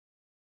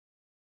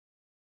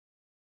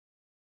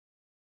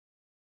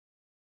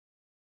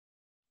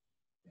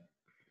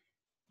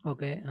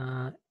Okay,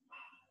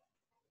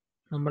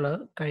 നമ്മൾ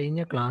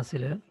കഴിഞ്ഞ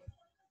ക്ലാസ്സിൽ,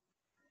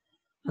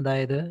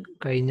 അതായത്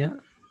കഴിഞ്ഞ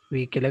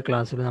വീക്കിലെ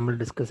ക്ലാസ്സിൽ നമ്മൾ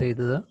ഡിസ്കസ്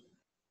ചെയ്തത്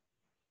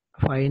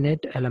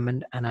ഫൈനൈറ്റ്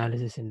എലമെൻറ്റ്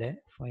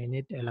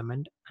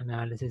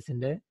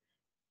അനാലിസിസിൻ്റെ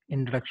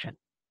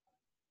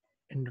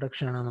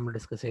ഇൻട്രൊഡക്ഷനാണ് നമ്മൾ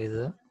ഡിസ്കസ്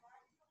ചെയ്തത്.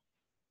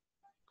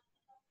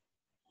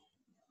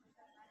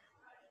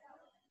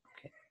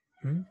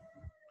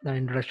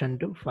 Introduction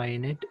to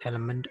finite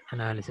element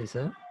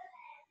analysis.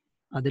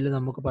 അതിൽ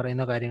നമുക്ക്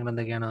പറയുന്ന കാര്യങ്ങൾ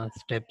എന്തൊക്കെയാണ്?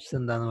 സ്റ്റെപ്സ്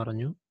എന്താന്ന്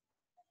പറഞ്ഞു,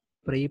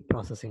 പ്രീ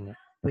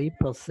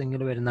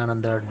പ്രോസസ്സിങ്ങിൽ വരുന്നതാണ്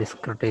എന്താ?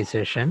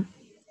 Discretisation,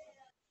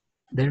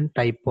 then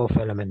type of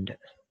element.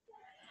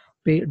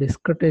 ഈ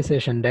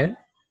ഡിസ്ക്രിറ്റൈസേഷൻ്റെ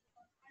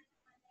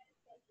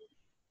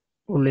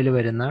ഉള്ളിൽ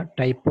വരുന്ന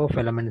type of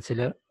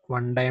എലമെൻറ്റ്സിൽ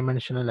 1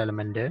 dimensional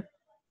element,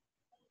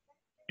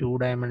 2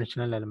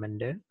 dimensional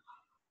element,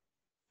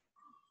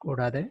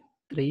 കൂടാതെ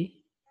 3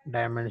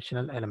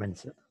 ഡയമെൻഷണൽ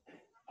എലമെൻറ്റ്സ്.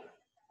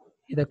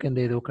 ഇതൊക്കെ എന്ത്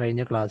ചെയ്തു?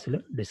 കഴിഞ്ഞ ക്ലാസ്സിൽ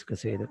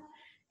ഡിസ്കസ് ചെയ്തു.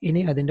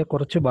 ഇനി അതിൻ്റെ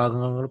കുറച്ച്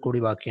ഭാഗങ്ങൾ കൂടി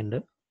ബാക്കിയുണ്ട്.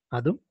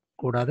 അതും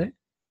കൂടാതെ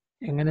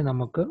എങ്ങനെ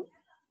നമുക്ക്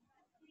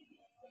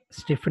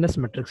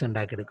സ്റ്റിഫ്നെസ് മെട്രിക്സ്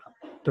ഉണ്ടാക്കിയെടുക്കാം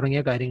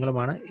തുടങ്ങിയ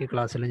കാര്യങ്ങളുമാണ് ഈ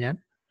ക്ലാസ്സിൽ ഞാൻ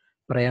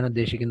പറയാൻ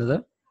ഉദ്ദേശിക്കുന്നത്.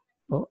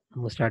 അപ്പോൾ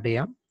നമുക്ക് സ്റ്റാർട്ട്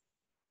ചെയ്യാം.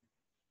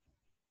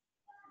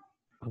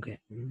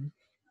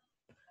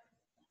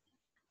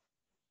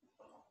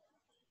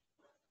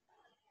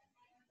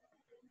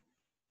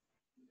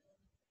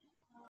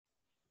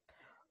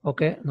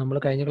 ഓക്കെ, നമ്മൾ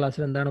കഴിഞ്ഞ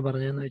ക്ലാസ്സിൽ എന്താണ്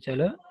പറഞ്ഞതെന്ന്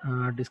വെച്ചാൽ,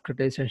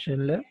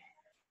 ഡിസ്ക്രിറ്റൈസേഷനിൽ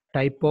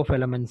ടൈപ്പ് ഓഫ്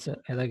എലമെൻറ്റ്സ്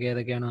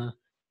ഏതൊക്കെയാണ്?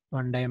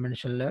 1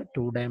 ഡയമെൻഷനിൽ,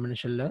 2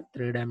 ഡയമെൻഷനിൽ,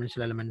 3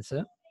 ഡയമെൻഷണൽ എലമെൻറ്റ്സ്,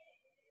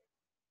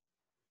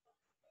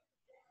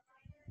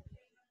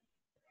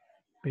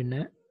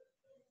 പിന്നെ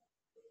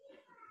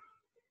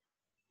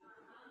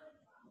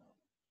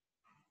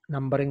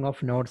numbering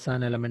of nodes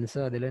and elements.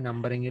 അതിൽ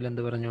നമ്പറിങ്ങിൽ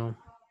എന്ത് പറഞ്ഞു?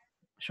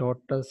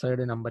 ഷോർട്ടർ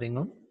സൈഡ്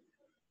നമ്പറിങ്ങും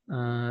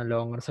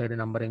ലോങ്ങർ സൈഡ്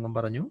നമ്പറിങ്ങും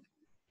പറഞ്ഞു.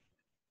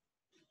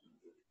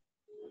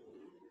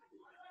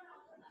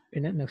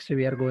 പിന്നെ next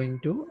we are going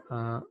to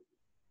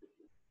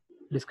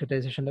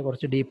ഡിസ്ക്രിറ്റൈസേഷൻ്റെ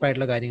കുറച്ച്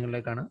ഡീപ്പായിട്ടുള്ള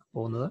കാര്യങ്ങളിലേക്കാണ്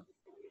പോകുന്നത്.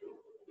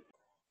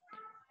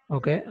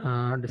 ഓക്കെ,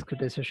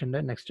 ഡിസ്ക്രിറ്റൈസേഷൻ്റെ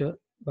നെക്സ്റ്റ്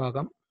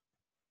ഭാഗം.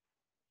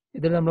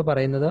 ഇതിൽ നമ്മൾ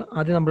പറയുന്നത്,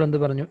 ആദ്യം നമ്മൾ എന്ത്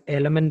പറഞ്ഞു?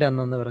 എലമെൻ്റ്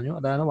എന്നു പറഞ്ഞു.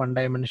 അതാണ് 1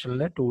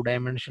 ഡയമെൻഷനിൽ, 2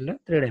 ഡയമെൻഷനിൽ,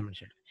 3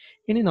 ഡയമെൻഷനിൽ.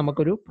 ഇനി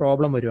നമുക്കൊരു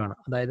പ്രോബ്ലം വരുവാണ്.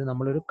 അതായത്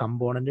നമ്മളൊരു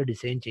കമ്പോണൻ്റ്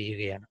ഡിസൈൻ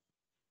ചെയ്യുകയാണ്.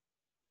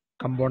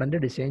 കമ്പോണൻ്റ്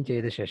ഡിസൈൻ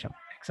ചെയ്ത ശേഷം,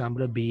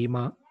 എക്സാമ്പിൾ ബീമ,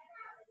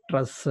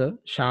 ട്രസ്,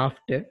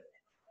 ഷാഫ്റ്റ്,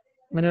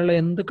 അങ്ങനെയുള്ള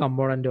എന്ത്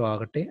കമ്പോണൻറ്റും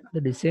ആകട്ടെ, അത്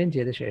ഡിസൈൻ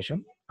ചെയ്ത ശേഷം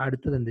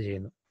അടുത്തത് എന്ത്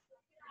ചെയ്യുന്നു?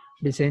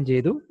 ഡിസൈൻ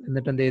ചെയ്തു,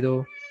 എന്നിട്ട് എന്ത് ചെയ്തു?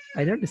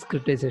 അതിന്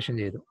ഡിസ്ക്രിറ്റൈസേഷൻ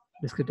ചെയ്തു.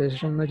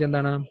 ഡിസ്ക്രിറ്റൈസേഷൻ എന്ന് വെച്ചാൽ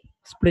എന്താണ്?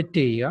 സ്പ്ലിറ്റ്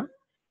ചെയ്യുക.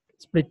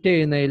 സ്പ്ലിറ്റ്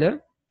ചെയ്യുന്നതിൽ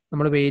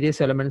നമ്മൾ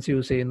വേരിയസ് എലമെൻറ്റ്സ്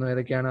യൂസ് ചെയ്യുന്നു.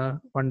 ഏതൊക്കെയാണ്?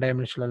 1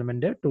 dimensional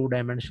element, 2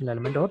 dimensional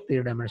element or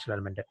 3 dimensional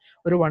element.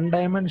 ഒരു 1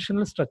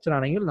 ഡയമെൻഷണൽ സ്ട്രക്ചർ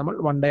ആണെങ്കിൽ നമ്മൾ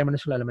 1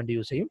 ഡയമെൻഷണൽ എലമെൻറ്റ്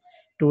യൂസ് ചെയ്യും.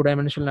 2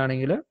 ഡയമെൻഷണൽ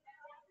ആണെങ്കിൽ,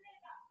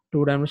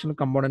 2 ഡയമെൻഷണൽ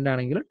കമ്പോണൻ്റ്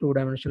ആണെങ്കിൽ 2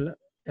 ഡയമെൻഷണൽ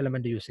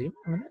എലമെൻറ്റ് യൂസ് ചെയ്യും.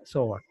 അങ്ങനെ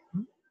സോ ഓൺ.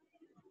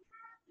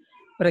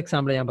 ഒരു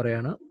എക്സാമ്പിൾ ഞാൻ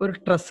പറയുകയാണ്. ഒരു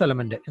ട്രസ്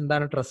എലമെൻറ്റ്.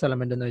 എന്താണ് ട്രസ്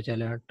എലമെൻറ്റ് എന്ന്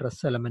വെച്ചാൽ?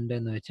 ട്രസ് എലമെൻറ്റ്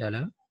എന്ന് വെച്ചാൽ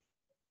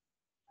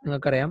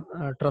നിങ്ങൾക്കറിയാം,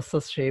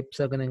 ട്രസ്സസ്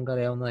ഷേപ്സ് ഒക്കെ നിങ്ങൾക്ക്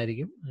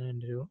അറിയാവുന്നതായിരിക്കും.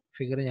 അതിൻ്റെ ഒരു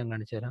ഫിഗർ ഞാൻ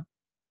കാണിച്ചു തരാം.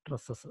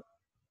 ട്രസ്സസ്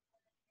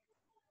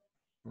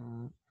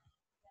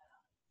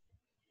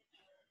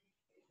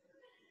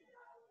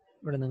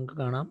ഇവിടെ നിങ്ങൾക്ക്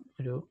കാണാം.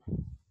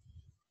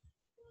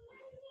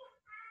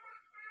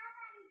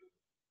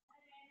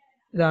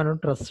 ഇതാണ്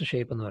ട്രസ്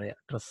ഷേപ്പ് എന്ന് പറയാം.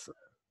 ട്രസ്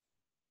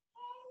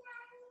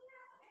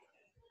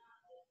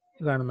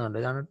കാണുന്നുണ്ട്.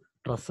 ഇതാണ്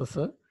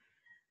ട്രസ്സസ്,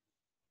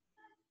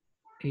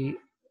 ഈ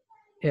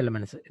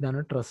എലമെൻറ്റ്സ്. ഇതാണ്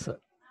ട്രസ്.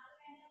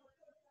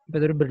 ഇപ്പോൾ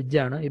ഇതൊരു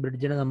ബ്രിഡ്ജാണ്. ഈ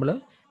ബ്രിഡ്ജിനെ നമ്മൾ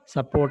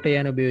സപ്പോർട്ട്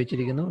ചെയ്യാൻ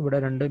ഉപയോഗിച്ചിരിക്കുന്നു. ഇവിടെ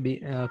 2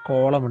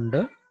 കോളം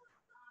ഉണ്ട്.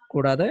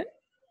 കൂടാതെ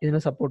ഇതിനെ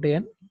സപ്പോർട്ട്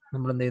ചെയ്യാൻ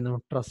നമ്മൾ എന്ത് ചെയ്യുന്നു?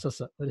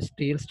 ട്രസ്സസ്, ഒരു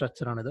സ്റ്റീൽ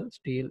സ്ട്രക്ചറാണിത്.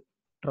 സ്റ്റീൽ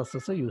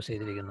ട്രസ്സസ് യൂസ്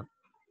ചെയ്തിരിക്കുന്നു.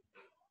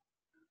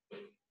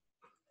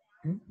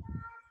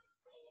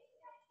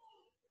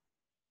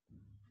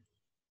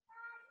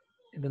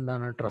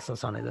 ഇതെന്താണ്?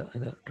 ട്രസ്സസ് ആണ്.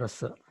 ഇത്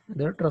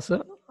ട്രസ്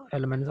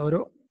എലമെൻറ്റ്സ്, ഓരോ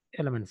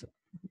എലമെൻറ്റ്സ്.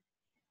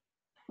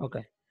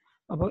 ഓക്കെ,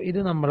 അപ്പോൾ ഇത്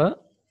നമ്മൾ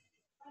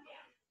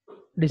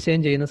ഡിസൈൻ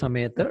ചെയ്യുന്ന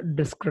സമയത്ത്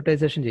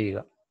ഡിസ്ക്രിറ്റൈസേഷൻ ചെയ്യുക.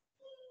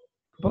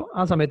 അപ്പോൾ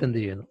ആ സമയത്ത് എന്ത്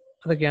ചെയ്യുന്നു?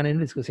 അതൊക്കെയാണ്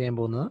ഇനി ഡിസ്കസ് ചെയ്യാൻ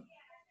പോകുന്നത്.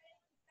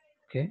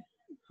 ഓക്കെ,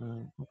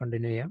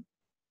 കണ്ടിന്യൂ ചെയ്യാം.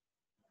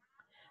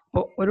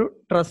 അപ്പോൾ ഒരു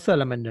ട്രസ്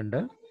എലമെൻ്റ് ഉണ്ട്.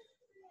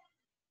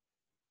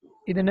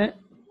 ഇതിന്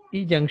ഈ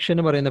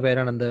ജംഗ്ഷന് പറയുന്ന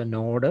പേരാണെന്ത്?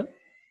 നോഡ്.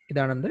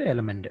 ഇതാണെന്ത്?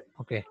 എലമെൻറ്റ്.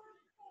 ഓക്കെ,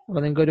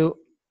 അപ്പോൾ നിങ്ങൾക്കൊരു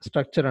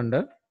സ്ട്രക്ചർ ഉണ്ട്.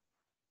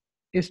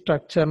 ഈ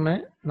സ്ട്രക്ചറിനെ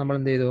നമ്മൾ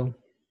എന്ത് ചെയ്തു?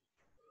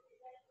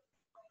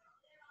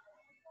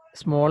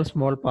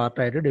 സ്മോൾ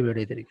പാർട്ടായിട്ട് ഡിവൈഡ്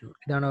ചെയ്തിരിക്കുന്നു.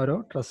 ഇതാണ് ഓരോ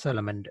ട്രസ്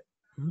എലമെൻറ്റ്.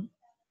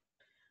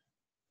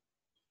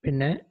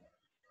 പിന്നെ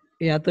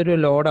ഇതിനകത്തൊരു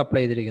ലോഡ്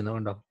അപ്ലൈ ചെയ്തിരിക്കുന്നു.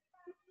 കണ്ടോ?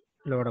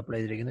 ലോഡ് അപ്ലൈ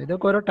ചെയ്തിരിക്കുന്നു.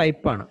 ഇതൊക്കെ ഓരോ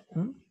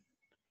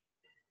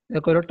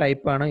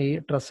ടൈപ്പാണ്. ഈ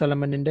ട്രസ്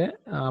എലമെൻറ്റിൻ്റെ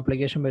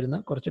ആപ്ലിക്കേഷൻ വരുന്ന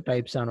കുറച്ച്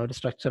ടൈപ്സ് ആണ്. ഒരു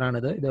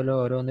സ്ട്രക്ചറാണിത്. ഇതുപോലെ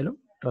ഓരോന്നിലും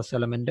ട്രസ്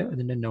എലമെൻറ്റ്,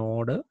 ഇതിൻ്റെ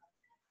നോഡ്,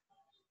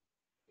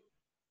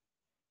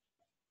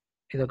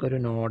 ഇതൊക്കെ ഒരു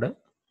നോഡ്.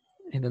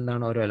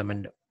 ഇതെന്താണ്? ഓരോ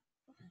എലമെൻറ്റ്.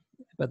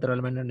 ഇപ്പോൾ എത്ര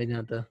എലമെൻ്റ് ഉണ്ട്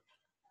ഇതിനകത്ത്?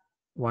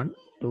 1,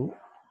 2,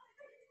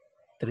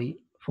 3,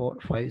 4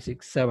 5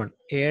 6 7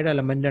 7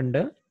 എലമെന്റ്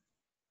ഉണ്ട്.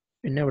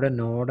 പിന്നെ ഇവിടെ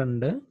നോഡ്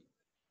ഉണ്ട്.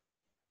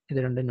 ഇത്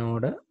 2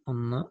 നോഡ്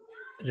 1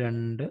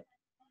 2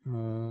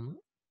 3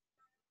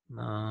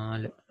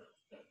 4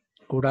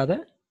 കൂടാതെ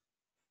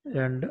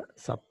 2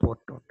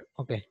 സപ്പോർട്ട് ഉണ്ട്.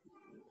 ഓക്കെ,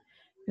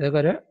 ഇതൊക്കെ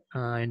ഒരു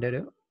അതിൻ്റെ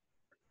ഒരു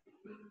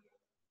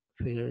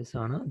ഫിഗേഴ്സ്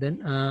ആണ്. ദെൻ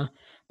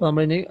ഇപ്പോൾ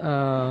നമ്മളിനി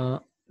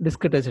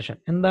ഡിസ്ക്രിറ്റൈസേഷൻ.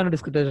 എന്താണ്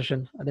ഡിസ്ക്രിറ്റൈസേഷൻ?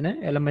 അതിനെ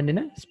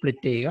എലമെന്റിനെ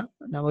സ്പ്ലിറ്റ്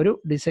ചെയ്യുക, ഒരു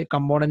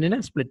കമ്പോണന്റിനെ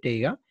സ്പ്ലിറ്റ്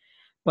ചെയ്യുക.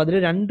 അപ്പോൾ അതിൽ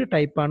 2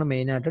 ടൈപ്പാണ്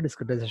മെയിനായിട്ട്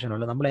ഡിസ്ക്രിറ്റൈസേഷൻ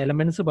ഉള്ളത്. നമ്മൾ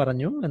എലമെന്റ്സ്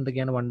പറഞ്ഞു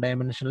എന്തൊക്കെയാണ്, 1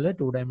 ഡയമെൻഷനിൽ,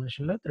 2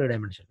 ഡയമെൻഷനിൽ, 3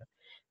 ഡയമെൻഷനിൽ.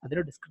 അതിൽ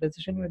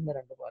ഡിസ്ക്രിറ്റൈസേഷൻ വരുന്ന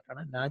 2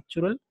 പാർട്ടാണ്,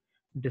 നാച്ചുറൽ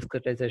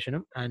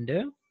ഡിസ്ക്രിറ്റൈസേഷനും ആൻഡ്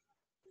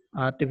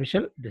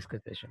ആർട്ടിഫിഷ്യൽ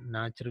ഡിസ്ക്രിറ്റൈസേഷൻ.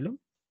 നാച്ചുറലും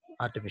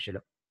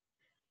ആർട്ടിഫിഷ്യലും.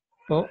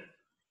 അപ്പോൾ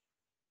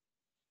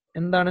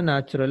എന്താണ്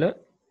നാച്ചുറൽ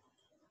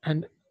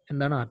ആൻഡ്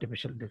എന്താണ്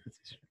ആർട്ടിഫിഷ്യൽ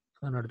ഡിസ്ക്രിറ്റൈസേഷൻ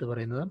അതാണ് അടുത്ത്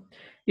പറയുന്നത്.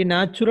 ഈ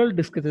നാച്ചുറൽ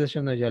ഡിസ്ക്രിറ്റൈസേഷൻ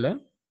എന്ന് വെച്ചാൽ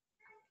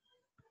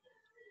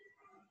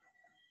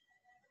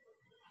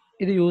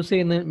ഇത് യൂസ്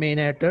ചെയ്യുന്നത്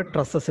മെയിനായിട്ട്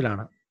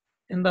ട്രസ്സസിലാണ്.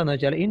 എന്താണെന്ന്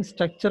വെച്ചാൽ in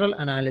structural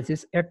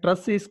analysis A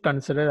truss is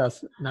considered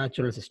as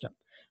natural system.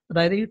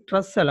 അതായത് ഈ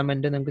ട്രസ്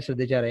എലമെന്റ് നിങ്ങൾക്ക്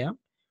ശ്രദ്ധിച്ചറിയാം,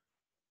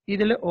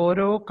 ഇതിൽ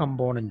ഓരോ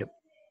കമ്പോണന്റും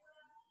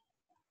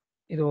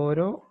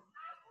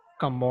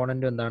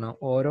എന്താണ്,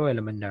 ഓരോ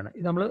എലമെന്റ് ആണ്.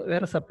 ഇത് നമ്മൾ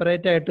വേറെ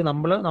സെപ്പറേറ്റ് ആയിട്ട്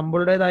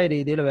നമ്മളുടേതായ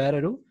രീതിയിൽ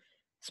വേറൊരു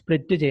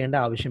സ്പ്ലിറ്റ് ചെയ്യേണ്ട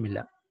ആവശ്യമില്ല.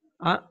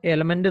 ആ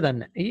എലമെന്റ്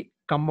തന്നെ, ഈ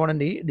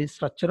കമ്പോണന്റ്, ഈ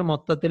സ്ട്രക്ചർ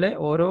മൊത്തത്തിലെ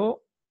ഓരോ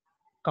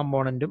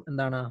കമ്പോണന്റും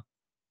എന്താണ്,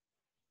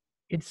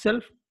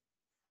 ഇറ്റ്സെൽഫ്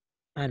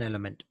ആൻ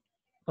എലമെന്റ്.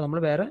 അപ്പോൾ നമ്മൾ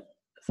വേറെ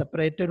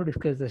സെപ്പറേറ്റ് ഒരു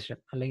ഡിസ്ക്രിറ്റൈസേഷൻ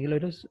അല്ലെങ്കിൽ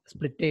ഒരു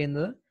സ്പ്ലിറ്റ്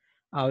ചെയ്യുന്നത്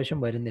ആവശ്യം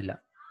വരുന്നില്ല.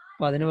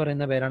 അപ്പോൾ അതിന്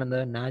പറയുന്ന പേരാണ് എന്ത്,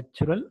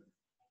 നാച്ചുറൽ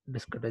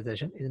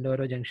ഡിസ്ക്രിറ്റൈസേഷൻ. ഇതിൻ്റെ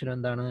ഓരോ ജംഗ്ഷനും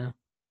എന്താണ്,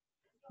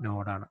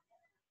 നോഡാണ്.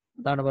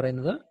 അതാണ്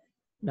പറയുന്നത്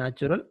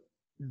നാച്ചുറൽ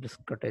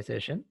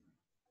ഡിസ്ക്രിറ്റൈസേഷൻ.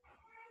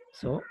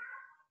 സോ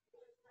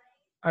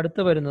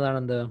അടുത്ത് വരുന്നതാണ്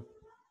എന്ത്,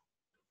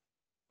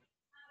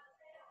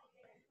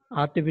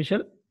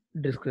 ആർട്ടിഫിഷ്യൽ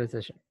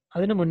ഡിസ്ക്രിറ്റൈസേഷൻ.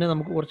 അതിന് മുന്നേ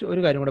നമുക്ക്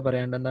ഒരു കാര്യം കൂടെ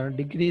പറയാനുണ്ട്. എന്താണ്,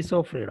 degrees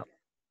of freedom.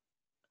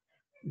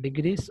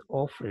 Degrees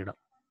of freedom.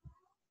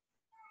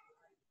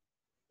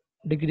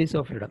 Degrees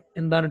of freedom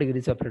എന്താണ്?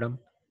 Degrees of freedom,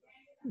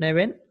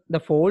 when the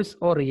force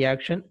or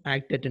reaction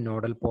act at a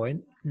nodal point,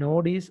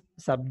 node is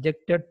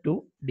subjected to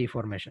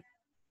deformation.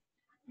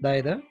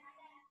 അതായത്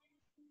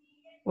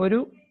ഒരു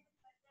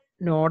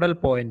നോഡൽ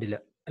പോയിന്റിൽ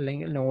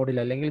അല്ലെങ്കിൽ നോഡിൽ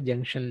അല്ലെങ്കിൽ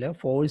ജംഗ്ഷനിൽ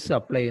ഫോഴ്സ്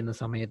അപ്ലൈ ചെയ്യുന്ന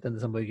സമയത്ത് എന്ത്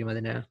സംഭവിക്കും,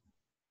 അതിന്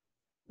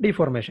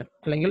ഡിഫോർമേഷൻ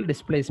അല്ലെങ്കിൽ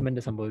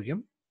ഡിസ്പ്ലേസ്മെന്റ് സംഭവിക്കും.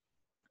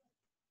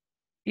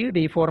 ഈ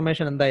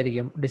ഡിഫോർമേഷൻ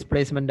എന്തായിരിക്കും,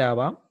 ഡിസ്പ്ലേസ്മെന്റ്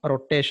ആവാം,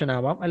 റൊട്ടേഷൻ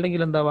ആവാം,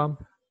 അല്ലെങ്കിൽ എന്താവാം,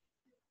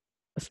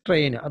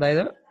 സ്ട്രെയിൻ.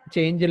 അതായത്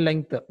ചേഞ്ച് ഇൻ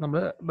ലെങ്ത്, നമ്മൾ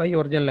ബൈ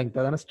ഒറിജിനൽ ലെങ്ത്,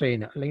 അതാണ്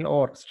സ്ട്രെയിൻ അല്ലെങ്കിൽ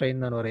സ്ട്രെയിൻ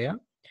എന്നാണ് പറയുക.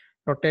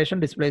 റൊട്ടേഷൻ,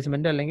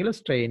 ഡിസ്പ്ലേസ്മെന്റ് അല്ലെങ്കിൽ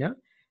strain,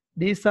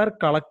 these are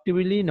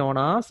collectively known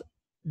as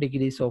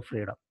degrees of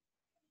freedom.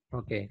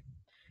 Okay,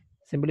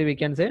 simply we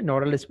can say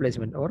nodal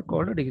displacement or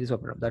called degrees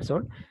of freedom. That's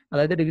all.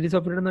 അതായത് degrees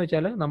of freedom എന്ന്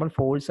വെച്ചാൽ നമ്മൾ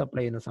force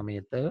apply ചെയ്യുന്ന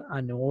സമയത്ത് ആ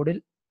നോഡിൽ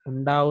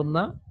ഉണ്ടാവുന്ന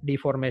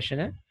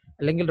ഡിഫോർമേഷന്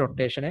അല്ലെങ്കിൽ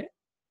റൊട്ടേഷനെ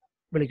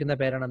വിളിക്കുന്ന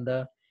പേരാണ് എന്ത്,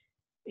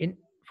 ഇൻ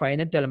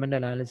ഫൈനറ്റ് എലമെന്റ്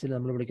അനാലിസിൽ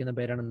നമ്മൾ വിളിക്കുന്ന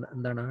പേരാണ്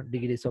എന്താണ്,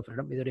 ഡിഗ്രീസ് ഓഫ്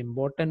ഫ്രീഡം. ഇതൊരു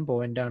ഇമ്പോർട്ടൻറ്റ്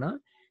പോയിന്റ് ആണ്.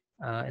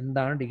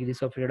 എന്താണ്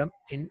degrees of freedom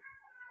in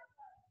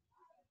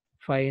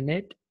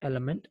finite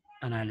element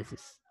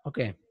analysis.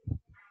 Okay,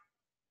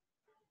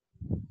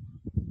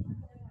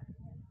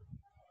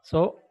 so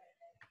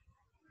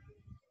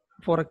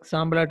for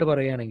example ആയിട്ട്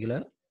പറയുകയാണെങ്കിൽ,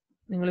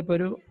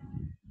 നിങ്ങളിപ്പോൾ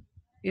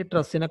ഈ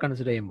ട്രസ്സിനെ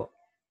കൺസിഡർ ചെയ്യുമ്പോൾ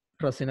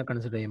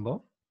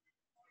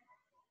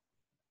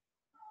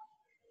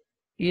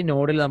ഈ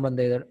നോഡിൽ നമ്മൾ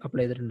എന്ത്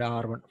അപ്ലൈ ചെയ്തിട്ടുണ്ട്,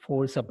 R1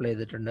 ഫോഴ്സ് അപ്ലൈ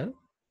ചെയ്തിട്ടുണ്ട്.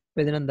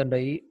 അപ്പോൾ ഇതിനെന്തുണ്ട്,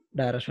 ഈ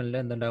ഡയറക്ഷനിൽ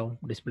എന്തുണ്ടാവും,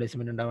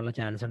 ഡിസ്പ്ലേസ്മെന്റ് ഉണ്ടാവാനുള്ള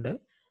ചാൻസ് ഉണ്ട്.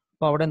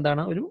 അപ്പോൾ അവിടെ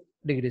എന്താണ്, ഒരു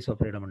ഡിഗ്രീസ് ഓഫ്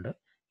ഫ്രീഡം ഉണ്ട്.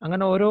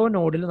 അങ്ങനെ ഓരോ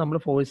നോഡിലും നമ്മൾ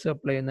ഫോഴ്സ്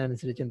അപ്ലൈ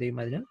ചെയ്യുന്നതനുസരിച്ച് എന്ത്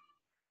ചെയ്യും, അതിന്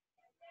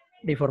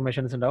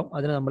ഡിഫോർമേഷൻസ് ഉണ്ടാവും.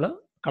 അതിന് നമ്മൾ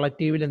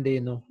കളക്റ്റീവിൽ എന്ത്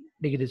ചെയ്യുന്നു,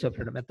 ഡിഗ്രീസ് ഓഫ്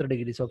ഫ്രീഡം, എത്ര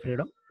ഡിഗ്രീസ് ഓഫ്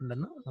ഫ്രീഡം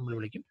ഉണ്ടെന്ന് നമ്മൾ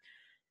വിളിക്കും.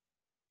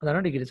 അതാണ്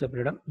degrees of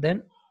freedom. Then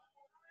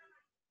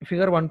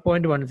figure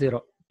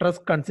 1.10,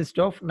 truss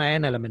consist of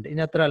 9 element.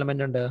 ഇനി എത്ര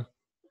എലമെന്റ് ഉണ്ട്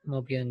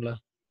നോക്കിയാൽ നിങ്ങൾ,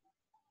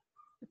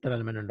 എത്ര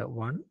എലമെന്റ് ഉണ്ട്,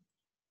 1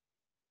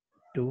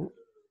 2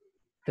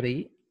 3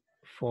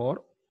 4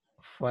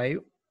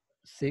 5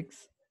 6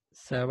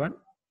 7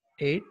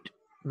 8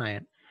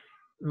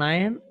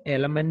 9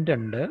 എലമെന്റ്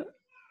ഉണ്ട്.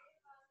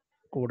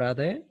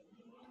 കൂടാതെ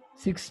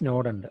 6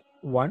 നോഡ് ഉണ്ട്.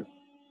 1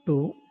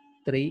 2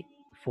 3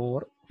 4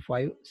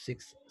 5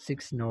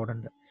 6 നോഡ്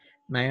ഉണ്ട്.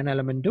 9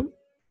 എലമെന്റും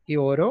ഈ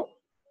ഓരോ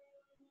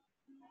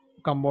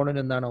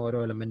കമ്പോണന്റ് എന്താണ്, ഓരോ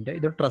എലമെന്റ്.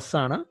 ഇത്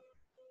ട്രസ്സാണ്.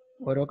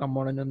 ഓരോ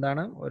കമ്പോണന്റ്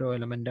എന്താണ്, ഓരോ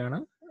എലമെന്റ് ആണ്.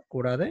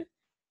 കൂടാതെ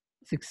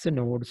 6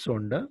 നോഡ്സും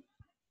ഉണ്ട്.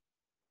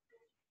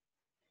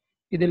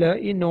 ഇതിൽ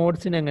ഈ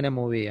നോഡ്സിനെ എങ്ങനെ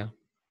മൂവ് ചെയ്യാം,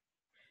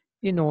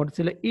 ഈ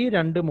നോഡ്സിൽ ഈ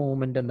 2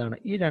 മൂവ്മെന്റ് എന്താണ്,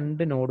 ഈ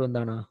 2 നോഡും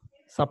എന്താണ്,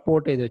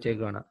 സപ്പോർട്ട് ചെയ്ത്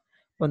വെച്ചേക്കുകയാണ്.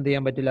 അപ്പോൾ എന്ത്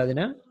ചെയ്യാൻ പറ്റില്ല,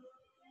 അതിന്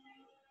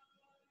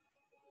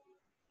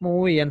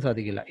മൂവ് ചെയ്യാൻ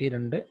സാധിക്കില്ല ഈ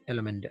 2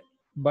 എലമെന്റ്.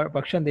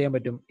 പക്ഷെ എന്ത് ചെയ്യാൻ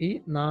പറ്റും, ഈ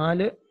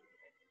 4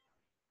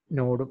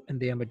 നോഡും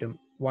എന്ത് ചെയ്യാൻ പറ്റും,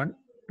 1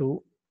 2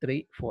 3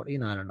 4 ഈ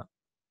 4 എണ്ണം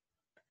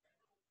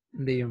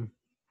എന്ത് ചെയ്യും,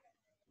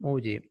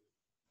 മൂവ് ചെയ്യും.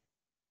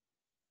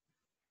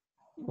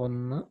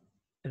 1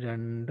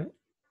 2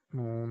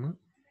 3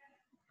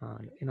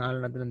 ഈ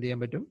 4 എന്ത് ചെയ്യാൻ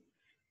പറ്റും?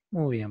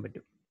 മൂവ് ചെയ്യാൻ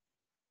പറ്റും.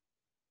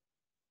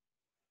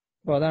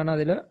 അപ്പോൾ അതാണ്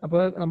അതിൽ.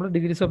 അപ്പോൾ നമ്മൾ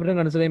ഡിഗ്രീസ് ഓഫ് ഫ്രീഡം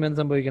കൺസിഡർ ചെയ്യുമ്പോൾ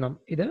എന്ത് സംഭവിക്കണം?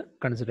 ഇത്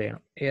കൺസിഡർ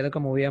ചെയ്യണം. ഏതൊക്കെ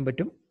മൂവ് ചെയ്യാൻ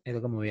പറ്റും,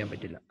 ഏതൊക്കെ മൂവ് ചെയ്യാൻ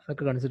പറ്റില്ല,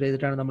 അതൊക്കെ കൺസിഡർ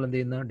ചെയ്തിട്ടാണ് നമ്മൾ എന്ത്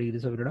ചെയ്യുന്നത്?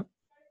 ഡിഗ്രീസ് ഓഫ് ഫ്രീഡം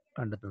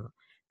കണ്ടെത്തുന്നത്.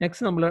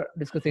 നെക്സ്റ്റ് നമ്മൾ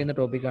ഡിസ്കസ് ചെയ്യുന്ന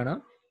ടോപ്പിക്കാണ്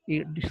ഈ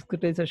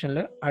ഡിസ്ക്രിറ്റൈസേഷനിൽ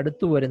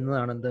അടുത്ത്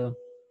വരുന്നതാണ് എന്ത്?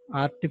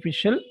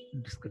 Artificial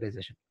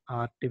discretisation.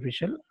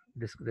 Artificial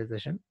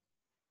discretisation.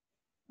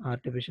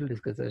 Artificial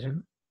discretisation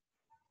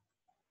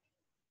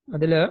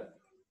അതിൽ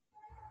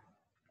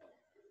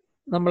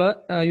നമ്മൾ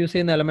യൂസ്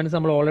ചെയ്യുന്ന എലമെൻറ്റ്സ്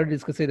നമ്മൾ ഓൾറെഡി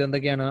ഡിസ്കസ് ചെയ്ത്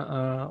എന്തൊക്കെയാണ്?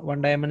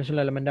 1 ഡയമെൻഷണൽ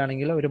എലമെൻ്റ്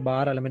ആണെങ്കിൽ ഒരു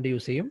ബാർ എലമെൻറ്റ്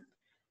യൂസ് ചെയ്യും.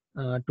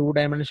 2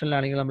 ഡയമെൻഷണൽ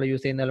ആണെങ്കിൽ നമ്മൾ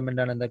യൂസ് ചെയ്യുന്ന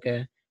എലമെൻ്റ് ആണ് എന്തൊക്കെ?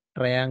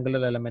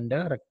 Triangular element,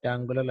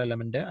 rectangular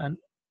element and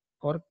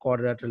or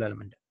ക്വാഡ്രാറ്ററൽ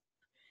element.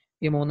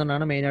 ഈ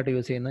 3 മെയിനായിട്ട്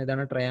യൂസ് ചെയ്യുന്നത്.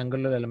 ഇതാണ്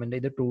ട്രയാങ്കുലർ എലമെൻറ്റ്.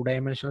 ഇത് 2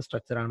 ഡയമെൻഷണൽ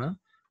സ്ട്രക്ചറാണ്.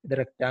 ഇത്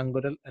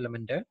റെക്ടാങ്കുലർ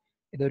എലമെൻറ്റ്.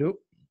 ഇതൊരു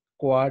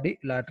ക്വാഡി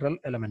ലാറ്ററൽ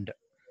എലമെൻറ്റ്.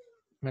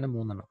 അങ്ങനെ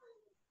 3.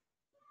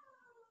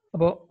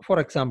 അപ്പോൾ ഫോർ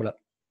എക്സാമ്പിൾ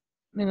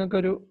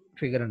നിങ്ങൾക്കൊരു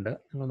ഫിഗർ ഉണ്ട്.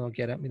 നിങ്ങൾ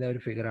നോക്കിയാൽ ഇതൊരു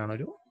ഫിഗറാണ്.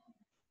 ഒരു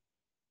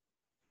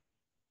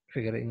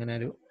ഫിഗർ, ഇങ്ങനെ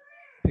ഒരു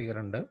ഫിഗർ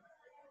ഉണ്ട്.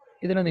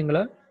 ഇതിനെ നിങ്ങൾ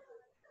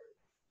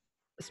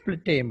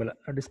സ്പ്ലിറ്റ് ചെയ്യുമ്പോൾ,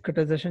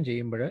 ഡിസ്ക്രിറ്റൈസേഷൻ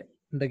ചെയ്യുമ്പോൾ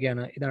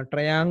എന്തൊക്കെയാണ്? ഇതാണ്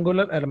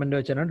ട്രയാങ്കുലർ എലമെൻറ്റ്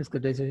വെച്ചാണ്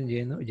ഡിസ്ക്രിറ്റൈസേഷൻ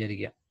ചെയ്യുന്നത്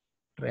വിചാരിക്കുക.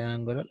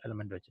 ട്രയാങ്കുലർ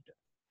എലമെൻറ്റ് വെച്ചിട്ട്.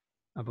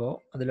 അപ്പോൾ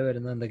അതിൽ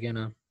വരുന്നത്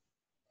എന്തൊക്കെയാണ്?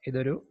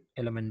 ഇതൊരു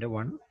എലമെൻറ്റ്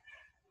 1,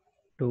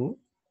 2,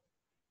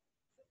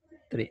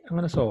 3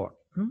 അങ്ങനെ സോ ഓൺ.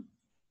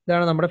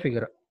 ഇതാണ് നമ്മുടെ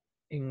ഫിഗർ.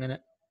 ഇങ്ങനെ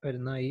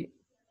വരുന്ന ഈ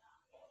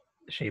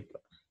ഷേപ്പ്.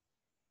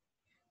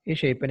 ഈ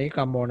ഷേപ്പിനെ, ഈ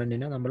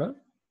കമ്പോണൻറ്റിനെ നമ്മൾ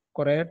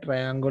കുറേ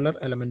ട്രയാങ്കുലർ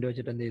എലമെൻറ്റ്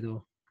വെച്ചിട്ട് എന്ത് ചെയ്തു?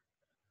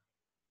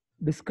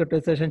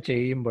 ഡിസ്ക്രിറ്റൈസേഷൻ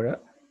ചെയ്യുമ്പോൾ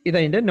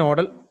ഇതതിൻ്റെ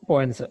നോഡൽ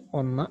പോയിൻറ്റ്സ്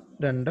 1,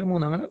 2,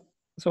 3 അങ്ങനെ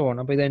സോ ഓൺ.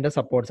 അപ്പോൾ ഇതതിൻ്റെ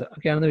സപ്പോർട്ട്സ്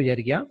ഒക്കെയാണെന്ന്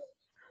വിചാരിക്കുക.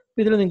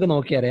 അപ്പോൾ ഇതിൽ നിങ്ങൾക്ക്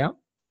നോക്കിയറിയാം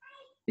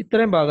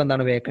ഇത്രയും ഭാഗം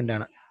എന്താണ്? വേക്കൻ്റ്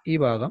ആണ്. ഈ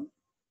ഭാഗം,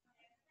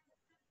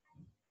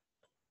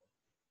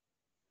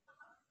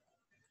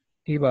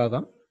 ഈ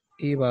ഭാഗം,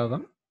 ഈ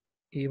ഭാഗം,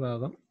 ഈ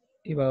ഭാഗം,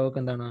 ഈ ഭാഗമൊക്കെ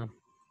എന്താണ്?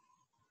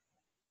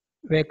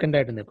 വേക്കൻ്റ്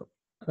ആയിട്ട് നിൽക്കും.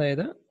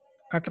 അതായത്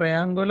ആ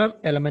ട്രയാങ്കുലർ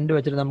എലമെൻറ്റ്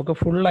വെച്ചിട്ട് നമുക്ക്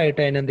ഫുള്ളായിട്ട്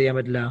അതിനെ എന്ത് ചെയ്യാൻ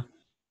പറ്റില്ല?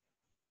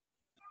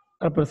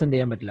 റെപ്രസെൻ്റ്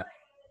ചെയ്യാൻ പറ്റില്ല.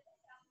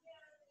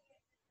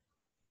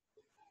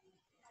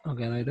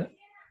 ഓക്കെ, അതായത്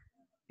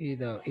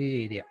ഇത് ഈ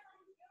ഏരിയ,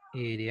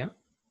 ഈ ഏരിയ,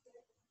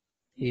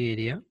 ഈ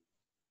ഏരിയ,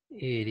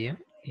 ഈ ഏരിയ,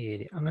 ഈ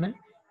ഏരിയ, അങ്ങനെ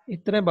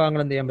ഇത്രയും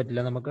ഭാഗങ്ങൾ എന്ത് ചെയ്യാൻ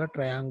പറ്റില്ല? നമുക്ക്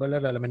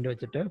ട്രയാങ്കുലർ എലമെൻറ്റ്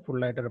വെച്ചിട്ട്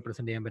ഫുള്ളായിട്ട്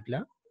റെപ്രസെൻ്റ് ചെയ്യാൻ പറ്റില്ല.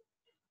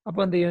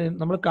 അപ്പോൾ എന്ത് ചെയ്യും?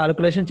 നമ്മൾ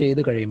കാൽക്കുലേഷൻ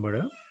ചെയ്ത് കഴിയുമ്പോൾ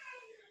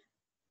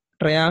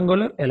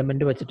ട്രയാങ്കുലർ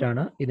എലമെൻറ്റ്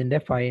വെച്ചിട്ടാണ് ഇതിൻ്റെ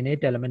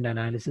ഫൈനൈറ്റ് എലമെൻറ്റ്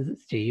അനാലിസിസ്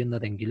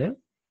ചെയ്യുന്നതെങ്കിൽ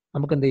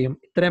നമുക്ക് എന്ത് ചെയ്യും?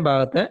 ഇത്രയും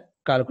ഭാഗത്തെ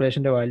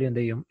കാൽക്കുലേഷൻ്റെ വാല്യൂ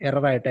എന്ത് ചെയ്യും?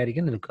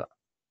 എററായിട്ടായിരിക്കും നിൽക്കുക.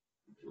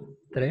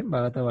 ഇത്രയും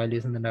ഭാഗത്തെ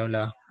വാല്യൂസ് എന്തുണ്ടാവില്ല?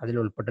 അതിൽ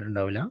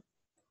ഉൾപ്പെട്ടിട്ടുണ്ടാവില്ല.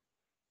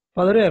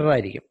 അപ്പോൾ അതൊരു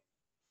എററായിരിക്കും.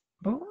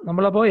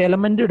 അപ്പോൾ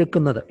എലമെൻറ്റ്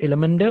എടുക്കുന്നത്,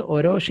 എലമെൻറ്റ്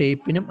ഓരോ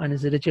ഷേപ്പിനും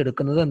അനുസരിച്ച്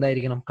എടുക്കുന്നത്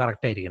എന്തായിരിക്കണം?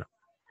 കറക്റ്റ് ആയിരിക്കണം.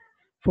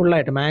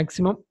 ഫുള്ളായിട്ട്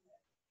മാക്സിമം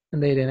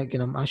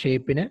എന്തായിരിക്കണം? ആ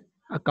ഷേപ്പിനെ,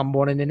 ആ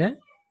കമ്പോണൻറ്റിനെ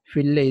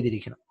ഫില്ല്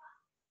ചെയ്തിരിക്കണം.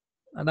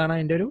 അതാണ്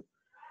അതിൻ്റെ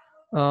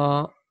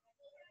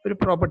ഒരു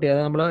പ്രോപ്പർട്ടി. അത്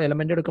നമ്മൾ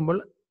എലമെൻറ്റ് എടുക്കുമ്പോൾ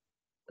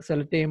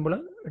സെലക്ട് ചെയ്യുമ്പോൾ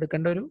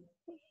എടുക്കേണ്ട ഒരു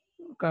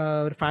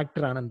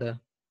ഫാക്ടറാണ് എന്ത്?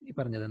 ഈ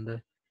പറഞ്ഞത് എന്ത്?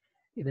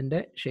 ഇതിൻ്റെ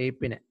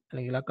ഷേപ്പിനെ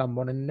അല്ലെങ്കിൽ ആ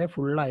കമ്പോണൻറ്റിനെ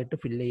ഫുള്ളായിട്ട്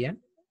ഫില്ല് ചെയ്യാൻ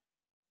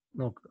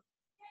നോക്കുക.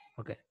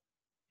 ഓക്കെ,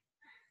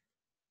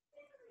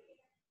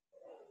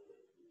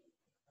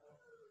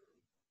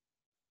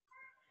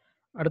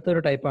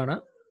 അടുത്തൊരു ടൈപ്പാണ്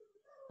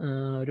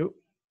ഒരു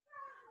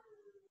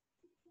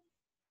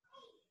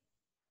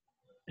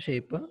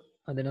ഷേപ്പ്.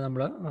 അതിനെ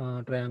നമ്മൾ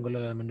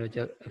ട്രയാങ്കുലർ എലമെൻറ്റ്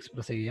വെച്ച്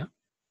എക്സ്പ്രസ് ചെയ്യുക.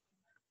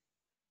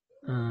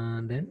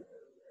 ദെൻ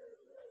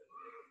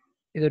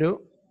ഇതൊരു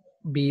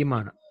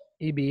ബീമാണ്.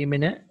 ഈ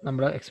ബീമിനെ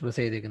നമ്മൾ എക്സ്പ്രസ്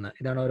ചെയ്തിരിക്കുന്നത്.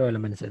 ഇതാണ് ഓരോ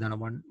എലമെൻറ്റ്സ്. ഇതാണ്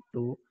 1,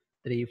 2,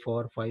 3,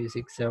 4, 5,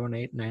 6, 7,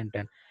 8, 9,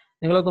 10.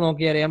 നിങ്ങളൊക്കെ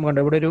നോക്കിയാൽ അറിയാം.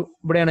 കണ്ടോ,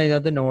 ഇവിടെയാണ്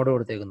ഇതിനകത്ത് നോഡ്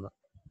കൊടുത്തേക്കുന്നത്.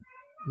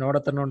 നോഡ്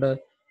എത്ര ഉണ്ട്?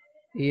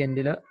 ഈ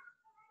എൻഡിൽ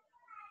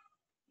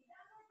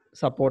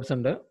സപ്പോർട്ട്സ്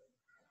ഉണ്ട്.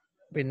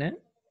 പിന്നെ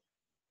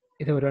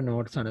ഇത് ഓരോ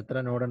നോട്ട്സ് ആണ്.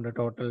 എത്ര നോഡ് ഉണ്ട്?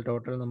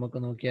 ടോട്ടൽ നമുക്ക്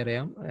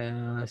നോക്കിയറിയാം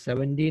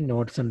 17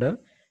 നോട്ട്സ് ഉണ്ട്.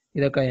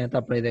 ഇതൊക്കെ അതിനകത്ത്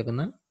അപ്ലൈ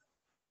ചെയ്തേക്കുന്ന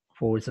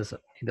ഫോഴ്സസ്.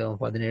 ഇത്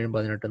 17,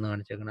 18 എന്ന്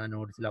കാണിച്ചേക്കുന്ന ആ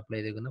നോട്ട്സിൽ അപ്ലൈ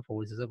ചെയ്തേക്കുന്ന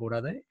ഫോഴ്സസ്.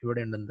 കൂടാതെ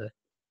ഇവിടെ ഉണ്ട് എന്ത്?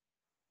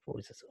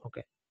 ഫോഴ്സസ്.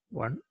 ഓക്കെ,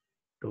 1,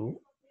 2,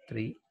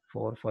 3,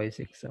 4, 5,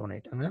 6, 7,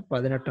 8 അങ്ങനെ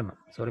 18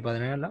 സോറി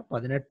 17 അല്ല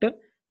 18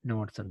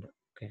 നോട്ട്സ് ഉണ്ട്.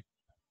 ഓക്കെ,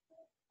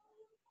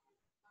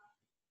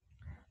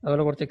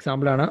 അതുപോലെ കുറച്ച്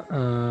എക്സാമ്പിളാണ്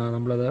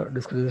നമ്മളത്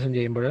ഡിസ്ക്രിറ്റൈസേഷൻ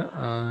ചെയ്യുമ്പോൾ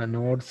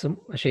നോട്ട്സും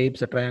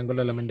ഷേപ്സ്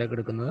ട്രയാങ്കുലർ എലമെൻ്റ് ഒക്കെ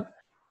എടുക്കുന്നത്.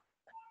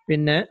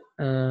 പിന്നെ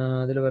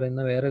അതിൽ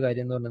പറയുന്ന വേറെ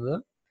കാര്യം എന്ന് പറയുന്നത്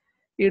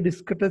ഈ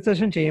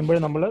ഡിസ്ക്രിറ്റൈസേഷൻ ചെയ്യുമ്പോൾ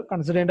നമ്മൾ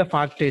കൺസിഡർ ചെയ്യേണ്ട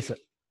ഫാക്ടേഴ്സ്.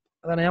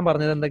 അതാണ് ഞാൻ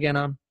പറഞ്ഞത്.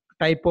 എന്തൊക്കെയാണ്?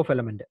 Type of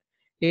element.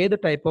 ഏത്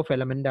ടൈപ്പ് ഓഫ്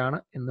എലമെൻ്റ് ആണ്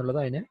എന്നുള്ളത്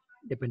അതിനെ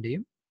ഡിപ്പെൻഡ്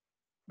ചെയ്യും.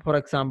 ഫോർ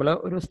എക്സാമ്പിൾ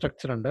ഒരു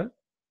സ്ട്രക്ചർ ഉണ്ട്.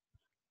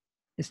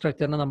 ഈ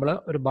സ്ട്രക്ചറിന് നമ്മൾ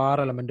ഒരു ബാർ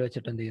എലമെൻറ്റ്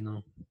വെച്ചിട്ട് എന്ത് ചെയ്യുന്നു?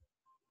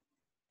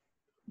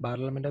 ബാർ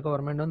എലമെൻ്റ് ഒക്കെ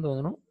ഓർമ്മയുണ്ടെന്ന്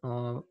തോന്നുന്നു.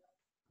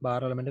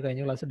 ബാർ എലമെൻറ്റ്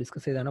കഴിഞ്ഞ ക്ലാസ്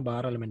ഡിസ്കസ് ചെയ്താണ്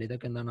ബാർ എലമെൻറ്റ്.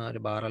 ഇതൊക്കെ എന്താണ്? ഒരു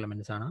ബാർ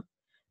എലമെൻറ്റ്സ് ആണ്.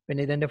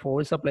 പിന്നെ ഇതിൻ്റെ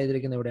ഫോഴ്സ് അപ്ലൈ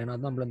ചെയ്തിരിക്കുന്നത് എവിടെയാണ്?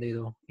 അത് നമ്മൾ എന്ത്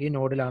ചെയ്തു? ഈ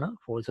നോഡിലാണ്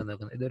ഫോഴ്സ്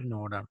നിൽക്കുന്നത്. ഇതൊരു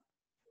നോഡാണ്.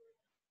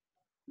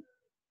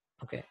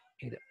 ഓക്കെ,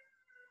 ഇത്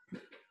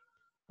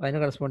അതിന്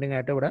കറസ്പോണ്ടിങ്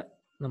ആയിട്ട് ഇവിടെ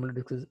നമ്മൾ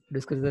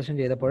ഡിസ്ക്രിറ്റൈസേഷൻ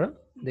ചെയ്തപ്പോൾ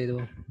എന്ത് ചെയ്തു,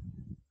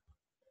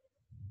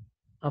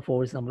 ആ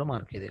ഫോഴ്സ് നമ്മൾ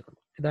മാർക്ക് ചെയ്തേക്കുന്നു.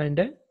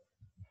 ഇതതിൻ്റെ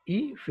ഈ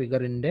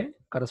ഫിഗറിൻ്റെ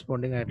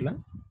കറസ്പോണ്ടിങ് ആയിട്ടുള്ള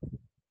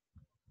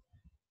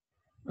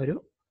ഒരു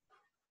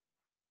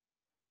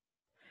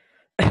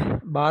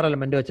ബാർ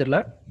എലമെന്റ് വെച്ചിട്ടുള്ള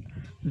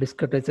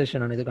ഡിസ്ക്രിറ്റൈസേഷൻ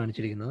ആണ് ഇത്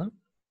കാണിച്ചിരിക്കുന്നത്.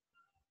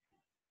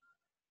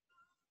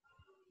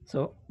 സോ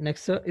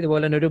നെക്സ്റ്റ്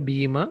ഇതുപോലെ തന്നെ ഒരു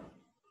ബീം,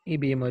 ഈ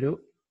ബീം ഒരു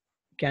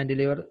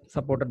കാൻഡിലിവർ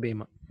സപ്പോർട്ടഡ്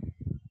ബീം,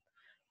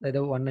 അതായത്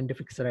 1 ഇഞ്ച്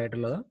ഫിക്സഡ്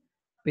ആയിട്ടുള്ളത്.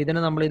 അപ്പോൾ ഇതിനെ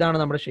നമ്മൾ, ഇതാണ്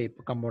നമ്മുടെ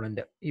ഷേപ്പ്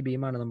കമ്പോണൻറ്റ്, ഈ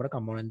ബീമാണ് നമ്മുടെ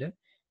കമ്പോണൻറ്റ്.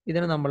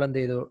 ഇതിനെ നമ്മൾ എന്ത്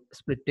ചെയ്തു,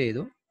 സ്പ്ലിറ്റ്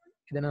ചെയ്തു.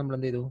 ഇതിനെ നമ്മൾ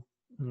എന്ത് ചെയ്തു,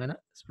 ഇങ്ങനെ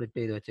സ്പ്ലിറ്റ്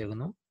ചെയ്ത്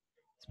വെച്ചേക്കുന്നു.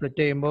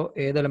 സ്പ്ലിറ്റ് ചെയ്യുമ്പോൾ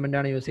ഏത്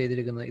എലമെൻ്റാണ് യൂസ്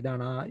ചെയ്തിരിക്കുന്നത്,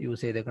 ഇതാണ് ആ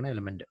യൂസ് ചെയ്തേക്കുന്ന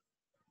എലമെൻറ്റ്.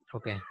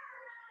 ഓക്കെ,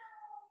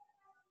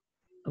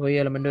 അപ്പോൾ ഈ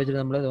എലമെൻറ്റ് വെച്ചിട്ട്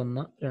നമ്മൾ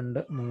 1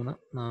 2 3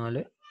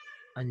 4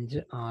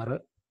 5 6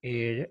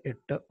 7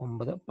 8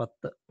 9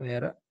 10,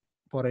 വേറെ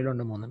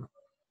പുറയിലുണ്ട് 3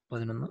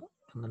 11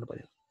 12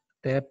 13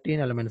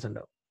 13 എലമെൻറ്റ്സ്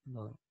ഉണ്ടാവും.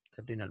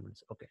 13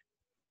 elements. Okay,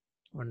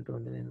 1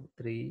 2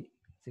 3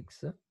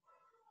 6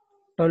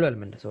 12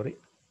 element, sorry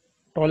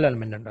 12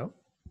 element ഉണ്ടാവും.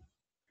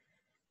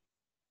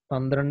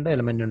 12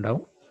 എലമെൻറ്റ്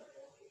ഉണ്ടാവും.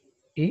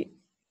 ഈ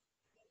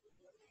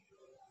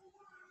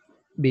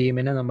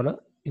ബീമിനെ നമ്മൾ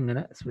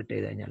ഇങ്ങനെ സ്പ്ലിറ്റ്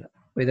ചെയ്ത് കഴിഞ്ഞാൽ,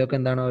 അപ്പോൾ ഇതൊക്കെ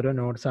എന്താണ്, ഓരോ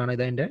നോട്ട്സ് ആണ്,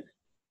 ഇതതിൻ്റെ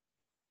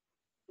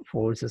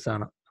ഫോഴ്സസ്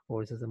ആണ്.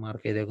 Forces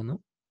mark ചെയ്തേക്കുന്നു.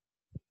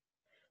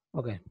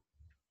 ഓക്കെ,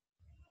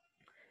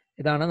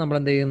 ഇതാണ് നമ്മൾ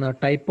എന്ത് ചെയ്യുന്ന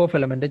ടൈപ്പ് ഓഫ്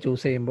എലമെൻറ്റ്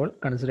ചൂസ് ചെയ്യുമ്പോൾ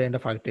കൺസിഡർ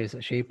ചെയ്യേണ്ട ഫാക്ടേഴ്സ്.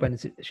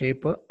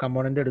 ഷേപ്പ്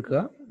കമ്പോണൻ്റ് എടുക്കുക,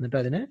 എന്നിട്ട്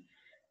അതിന്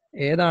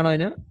ഏതാണോ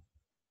അതിന്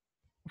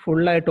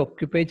ഫുള്ളായിട്ട്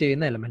ഒക്യുപ്പൈ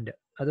ചെയ്യുന്ന എലമെൻറ്റ്,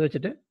 അത്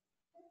വെച്ചിട്ട്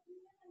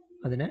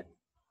അതിനെ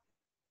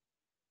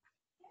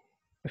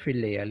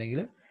ഫില്ല് ചെയ്യുക അല്ലെങ്കിൽ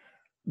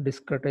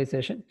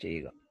ഡിസ്ക്രിറ്റൈസേഷൻ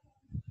ചെയ്യുക.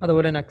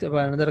 അതുപോലെ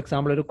അനദർ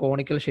എക്സാമ്പിൾ, ഒരു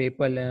കോണിക്കൽ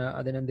ഷേപ്പ് അല്ല,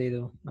 അതിനെന്ത്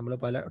ചെയ്തു നമ്മൾ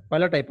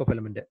പല ടൈപ്പ് ഓഫ്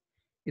എലമെൻറ്റ്.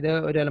 ഇത്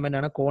ഒരു എലമെൻ്റ്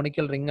ആണ്,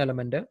 കോണിക്കൽ റിംഗ്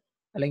എലമെൻറ്റ്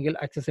അല്ലെങ്കിൽ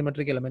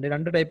axisymmetric element.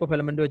 2 type of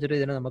element വെച്ചിട്ട്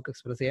ഇതിനെ നമുക്ക്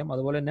എക്സ്പ്രസ് ചെയ്യാം.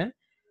 അതുപോലെ തന്നെ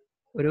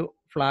ഒരു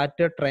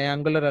ഫ്ലാറ്റ്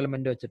ട്രയാങ്കുലർ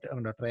എലമെൻറ്റ് വെച്ചിട്ട്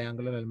ഉണ്ടോ,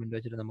 ട്രയാങ്കുലർ എലമെൻറ്റ്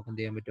വെച്ചിട്ട് നമുക്ക്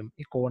എന്ത് ചെയ്യാൻ പറ്റും,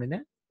 ഈ കോണിനെ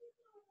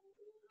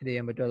ഇത്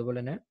ചെയ്യാൻ പറ്റും. അതുപോലെ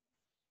തന്നെ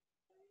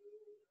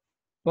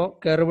ഇപ്പോൾ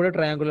കർവ്ഡ്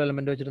ട്രയാങ്കുലർ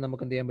എലമെൻറ്റ് വെച്ചിട്ട്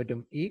നമുക്ക് എന്ത് ചെയ്യാൻ പറ്റും,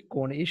 ഈ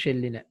ഈ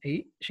ഷെല്ലിനെ, ഈ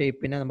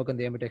ഷേപ്പിനെ നമുക്ക്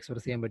എന്ത് ചെയ്യാൻ പറ്റും,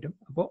 എക്സ്പ്രസ് ചെയ്യാൻ പറ്റും.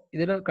 അപ്പോൾ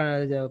ഇതിൽ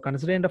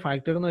കൺസിഡർ ചെയ്യേണ്ട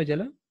ഫാക്ടർ എന്ന്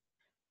വെച്ചാൽ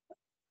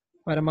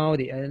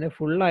പരമാവധി അതിന്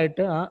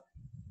ഫുള്ളായിട്ട് ആ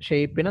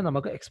ഷേപ്പിനെ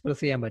നമുക്ക്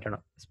എക്സ്പ്രസ് ചെയ്യാൻ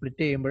പറ്റണം.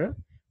 സ്പ്ലിറ്റ് ചെയ്യുമ്പോൾ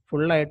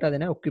ഫുള്ളായിട്ട്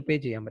അതിനെ ഒക്യുപ്പൈ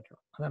ചെയ്യാൻ പറ്റണം.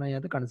 അതാണ്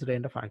അതിനകത്ത് കൺസിഡർ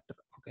ചെയ്യേണ്ട ഫാക്ടർ.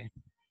 ഓക്കെ,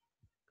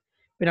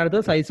 പിന്നെ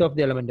അടുത്തത് സൈസ് ഓഫ്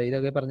ദി എലമെൻറ്റ്.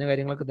 ഇതൊക്കെ പറഞ്ഞ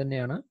കാര്യങ്ങളൊക്കെ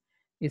തന്നെയാണ്.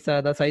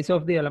 The size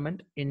of the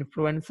element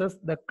influences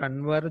the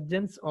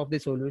convergence of the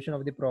solution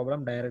of the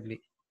problem directly.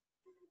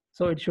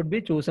 So it should be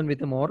chosen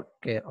with more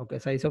care. Okay,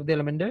 size of the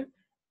element.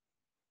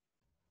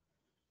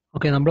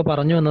 Okay, നമ്മൾ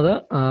പറഞ്ഞു വന്നത്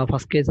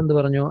first case എന്ത്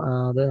പറഞ്ഞു,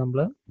 അത് നമ്മൾ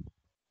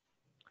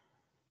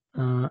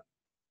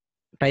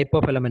type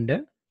of element.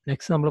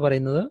 Next നമ്മൾ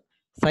പറയുന്നത്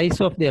size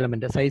of the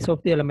element. Size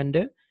of the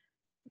element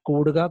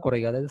കൂടുക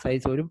കുറയുക, അതായത്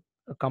സൈസ്, ഒരു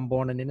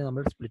കമ്പോണൻറ്റിനെ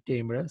നമ്മൾ സ്പ്ലിറ്റ്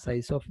ചെയ്യുമ്പോൾ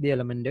സൈസ് ഓഫ് ദി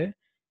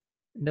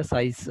എലമെൻറ്റിൻ്റെ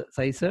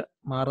സൈസ്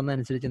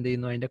മാറുന്നതനുസരിച്ച് എന്ത്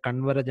ചെയ്യുന്നു, അതിൻ്റെ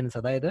കൺവെർജൻസ്,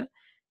 അതായത്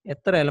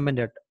എത്ര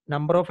എലമെൻറ്റ്,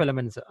 നമ്പർ ഓഫ്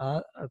എലമെൻറ്റ്സ്, ആ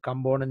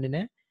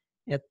കമ്പോണൻറ്റിനെ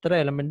എത്ര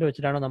എലമെൻറ്റ്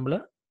വെച്ചിട്ടാണോ നമ്മൾ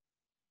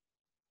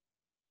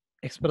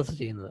എക്സ്പ്രസ്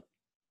ചെയ്യുന്നത്,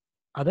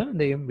 അത്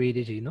എന്ത് ചെയ്യും,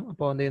 വേരി ചെയ്യുന്നു.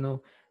 അപ്പോൾ എന്ത് ചെയ്യുന്നു,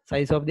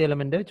 size of the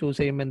element choose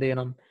ചെയ്യുമ്പോൾ എന്ത്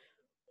ചെയ്യണം,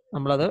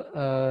 നമ്മളത്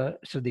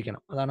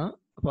ശ്രദ്ധിക്കണം. അതാണ്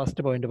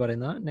ഫസ്റ്റ് പോയിന്റ്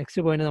പറയുന്നത്.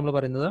 നെക്സ്റ്റ് പോയിന്റ് നമ്മൾ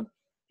പറയുന്നത്,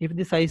 if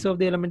the size of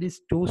the element is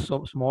to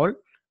small,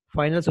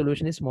 final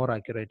solution is more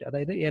accurate.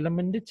 അതായത്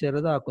എലമെൻറ്റ്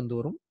ചെറുതാക്കും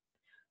തോറും,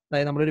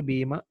 അതായത് നമ്മളൊരു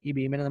ഈ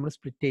ബീമിനെ നമ്മൾ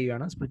സ്പ്ലിറ്റ്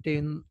ചെയ്യുകയാണ്. സ്പ്ലിറ്റ്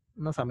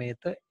ചെയ്യുന്ന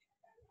സമയത്ത്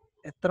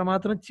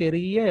എത്രമാത്രം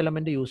ചെറിയ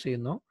എലമെൻറ്റ് യൂസ്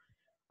ചെയ്യുന്നോ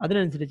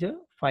അതിനനുസരിച്ച്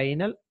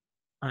ഫൈനൽ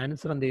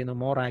ആൻസർ എന്ത് ചെയ്യുന്നു,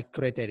 മോർ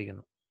ആക്യുറേറ്റ്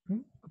ആയിരിക്കുന്നു.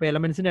 അപ്പോൾ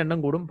എലമെൻസിൻ്റെ എണ്ണം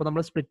കൂടും. ഇപ്പോൾ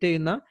നമ്മൾ സ്പ്ലിറ്റ്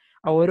ചെയ്യുന്ന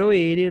ഓരോ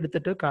ഏരിയ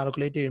എടുത്തിട്ട്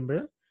കാൽക്കുലേറ്റ് ചെയ്യുമ്പോൾ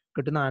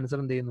കിട്ടുന്ന ആൻസർ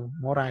എന്ത് ചെയ്യുന്നു,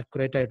 മോർ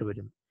ആക്യുറേറ്റ് ആയിട്ട്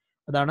വരും.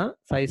 അതാണ്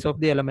size of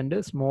the element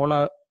small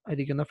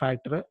ആയിരിക്കുന്ന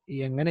ഫാക്ടർ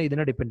എങ്ങനെ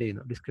ഇതിനെ ഡിപ്പെൻഡ്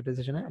ചെയ്യുന്നു,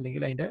 ഡിസ്ക്രിറ്റൈസേഷനെ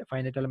അല്ലെങ്കിൽ അതിൻ്റെ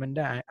ഫൈനൈറ്റ്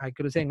എലമെൻറ്റ്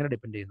ആക്യുറസി എങ്ങനെ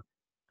ഡിപ്പെൻഡ് ചെയ്യുന്നു.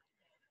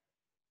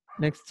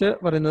 നെക്സ്റ്റ്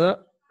പറയുന്നത്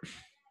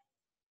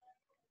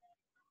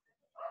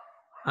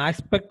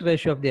aspect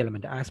ratio of the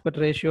element.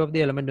 Aspect ratio of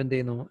the element എന്ത്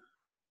ചെയ്യുന്നു,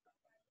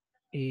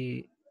 ഈ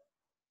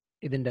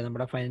ഇതിൻ്റെ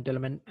നമ്മുടെ ഫൈനൈറ്റ്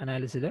എലമെൻറ്റ്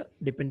അനാലിസിൽ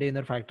ഡിപ്പെൻഡ്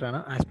ചെയ്യുന്ന ഒരു ഫാക്ടറാണ്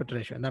ആസ്പെക്ട്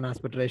റേഷ്യോ. എന്താണ്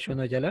ആസ്പെക്ട് റേഷ്യോ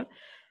എന്ന് വെച്ചാൽ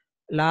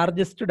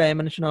largest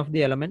dimension of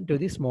the element to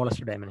the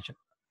smallest dimension.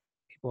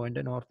 ഈ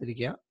പോയിന്റ്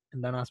ഓർത്തിരിക്കുക.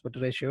 എന്താണ്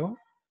aspect ratio,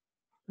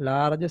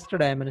 largest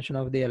dimension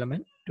of the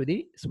element to the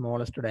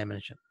smallest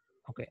dimension.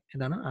 Okay,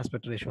 ഇതാണ്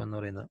ആസ്പെക്ട് റേഷ്യോ എന്ന്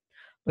പറയുന്നത്.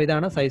 അപ്പോൾ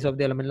ഇതാണ് സൈസ് ഓഫ്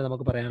ദി എലമെൻറ്റിൽ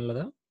നമുക്ക്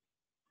പറയാനുള്ളത്.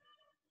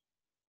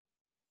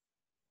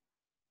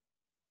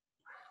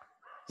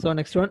 So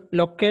next one,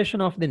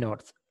 location of the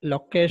notes.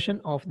 Location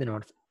of the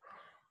notes.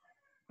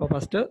 അപ്പോൾ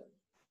ഫസ്റ്റ്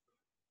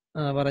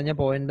പറഞ്ഞ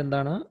പോയിന്റ്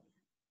എന്താണ്,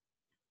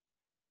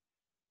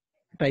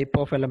 ടൈപ്പ്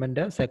ഓഫ്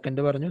എലമെൻറ്റ്.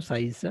 സെക്കൻഡ് പറഞ്ഞു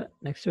സൈസ്.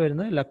 നെക്സ്റ്റ്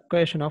വരുന്നത്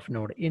ലൊക്കേഷൻ ഓഫ്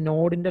നോഡ്. ഈ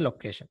നോഡിൻ്റെ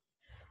ലൊക്കേഷൻ.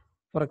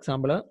 ഫോർ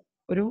എക്സാമ്പിൾ,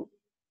 ഒരു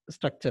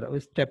സ്ട്രക്ചർ,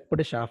 ഒരു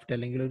സ്റ്റെപ്പ്ഡ് ഷാഫ്റ്റ്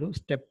അല്ലെങ്കിൽ ഒരു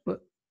സ്റ്റെപ്പ്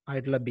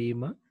ആയിട്ടുള്ള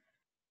ബീം,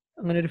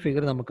 അങ്ങനെ ഒരു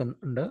ഫിഗർ നമുക്ക്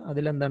ഉണ്ട്.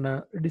 അതിലെന്താണ്,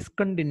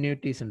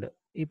 ഡിസ്കണ്ടിന്യൂറ്റീസ് ഉണ്ട്.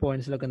 ഈ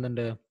പോയിന്റ്സിലൊക്കെ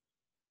എന്തുണ്ട്,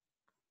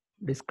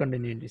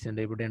 ഡിസ്കണ്ടിന്യൂറ്റീസ്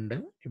ഉണ്ട്. ഇവിടെ ഉണ്ട്,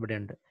 ഇവിടെ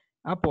ഉണ്ട്.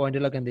 ആ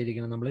പോയിന്റിലൊക്കെ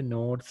എന്തായിരിക്കണം, നമ്മൾ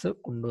നോട്ട്സ്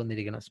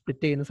കൊണ്ടുവന്നിരിക്കണം.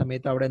 സ്പ്ലിറ്റ് ചെയ്യുന്ന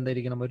സമയത്ത് അവിടെ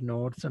എന്തായിരിക്കണം, ഒരു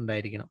നോട്ട്സ്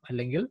ഉണ്ടായിരിക്കണം.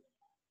 അല്ലെങ്കിൽ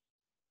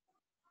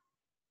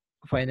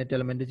ഫൈനറ്റ്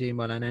എലമെന്റ്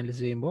ചെയ്യുമ്പോൾ,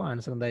 അനാലിസിസ് ചെയ്യുമ്പോൾ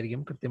ആൻസർ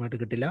എന്തായിരിക്കും, കൃത്യമായിട്ട്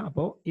കിട്ടില്ല.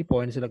 അപ്പോൾ ഈ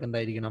പോയിന്റ്സിലൊക്കെ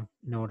എന്തായിരിക്കണം,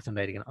 നോട്ട്സ്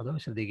ഉണ്ടായിരിക്കണം. അത്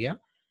ശ്രദ്ധിക്കുക.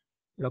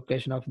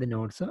 Location of the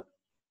notes.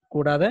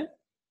 കൂടാതെ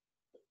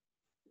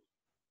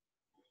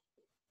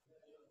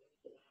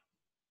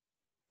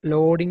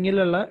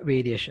ലോഡിങ്ങിലുള്ള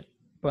വേരിയേഷൻ.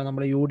 ഇപ്പോൾ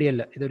നമ്മൾ UDL,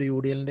 ഇതൊരു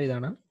UDLൻ്റെ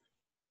ഇതാണ്.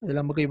 ഇതിൽ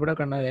നമുക്ക് ഇവിടെ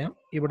കണ്ടറിയാം,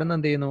 ഇവിടെ നിന്ന്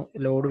എന്ത് ചെയ്യുന്നു,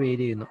 ലോഡ്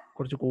വേരി ചെയ്യുന്നു,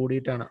 കുറച്ച്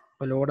കൂടിയിട്ടാണ്.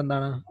 അപ്പോൾ ലോഡ്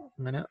എന്താണ്,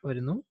 അങ്ങനെ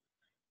വരുന്നു,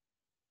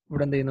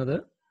 ഇവിടെ എന്ത് ചെയ്യുന്നത്,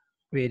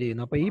 വേരി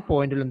ചെയ്യുന്നു. അപ്പോൾ ഈ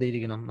പോയിന്റിൽ എന്ത്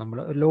ചെയ്തിരിക്കണം, നമ്മൾ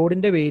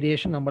ലോഡിൻ്റെ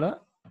വേരിയേഷൻ നമ്മൾ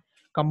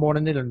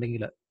കമ്പോണൻറ്റിൽ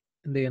ഉണ്ടെങ്കിൽ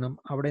എന്ത് ചെയ്യണം,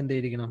 അവിടെ എന്ത്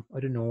ചെയ്തിരിക്കണം,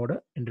 ഒരു നോഡ്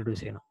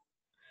ഇൻട്രൊഡ്യൂസ് ചെയ്യണം.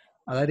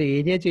 അതായത്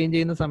ഏരിയ ചേഞ്ച്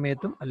ചെയ്യുന്ന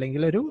സമയത്തും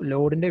അല്ലെങ്കിൽ ഒരു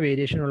ലോഡിൻ്റെ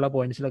വേരിയേഷൻ ഉള്ള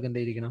പോയിന്റ്സിലൊക്കെ എന്ത്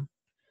ചെയ്തിരിക്കണം,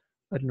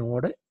 ഒരു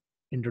നോഡ്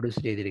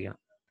ഇൻട്രൊഡ്യൂസ് ചെയ്തിരിക്കണം.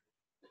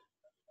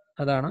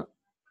 അതാണ്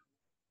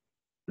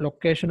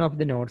ലൊക്കേഷൻ ഓഫ്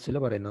ദി നോഡ്സിൽ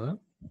പറയുന്നത്.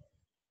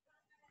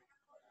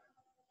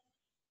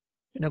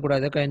 പിന്നെ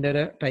കൂടാതെ ഇതൊക്കെ അതിൻ്റെ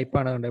ഒരു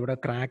ടൈപ്പാണ് കണ്ടത്. ഇവിടെ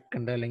ക്രാക്ക്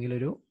ഉണ്ട്, അല്ലെങ്കിൽ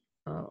ഒരു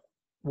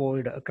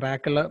വോയിഡ്,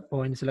 ക്രാക്കുള്ള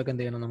പോയിന്റ്സിലൊക്കെ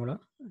എന്ത് ചെയ്യണം, നമ്മൾ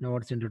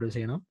നോഡ്സ് ഇൻട്രൊഡ്യൂസ്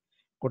ചെയ്യണം.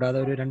 കൂടാതെ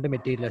ഒരു 2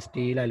 മെറ്റീരിയൽ,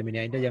 സ്റ്റീൽ,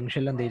 അലുമിനിയം, അതിൻ്റെ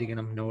ജംഗ്ഷനിൽ എന്ത്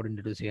ചെയ്തിരിക്കണം, നോഡ്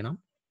ഇൻട്രൊഡ്യൂസ് ചെയ്യണം.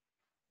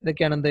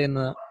 ഇതൊക്കെയാണ് എന്ത്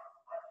ചെയ്യുന്നത്,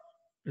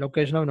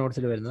 ലൊക്കേഷൻ ഓഫ്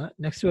നോഡ്സിൽ വരുന്നത്.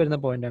 നെക്സ്റ്റ് വരുന്ന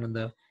പോയിന്റ് ആണ്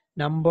എന്ത്,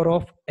 നമ്പർ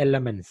ഓഫ്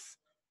എലമെന്റ്സ്.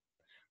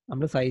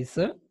 നമ്മൾ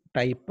size,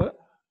 type,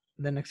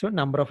 next one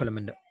number of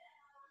element.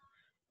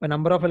 അപ്പോൾ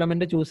നമ്പർ ഓഫ്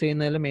എലമെന്റ് ചൂസ്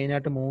ചെയ്യുന്നതിൽ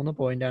മെയിനായിട്ട് 3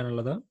 പോയിന്റ്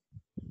ആണുള്ളത്.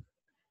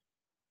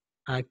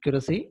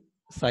 Accuracy,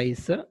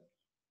 size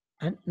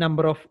and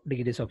number of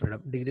degrees of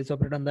freedom. Degrees of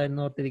freedom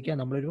എന്തായിരുന്നു ഓർത്തിരിക്കുക,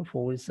 നമ്മളൊരു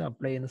ഫോഴ്സ്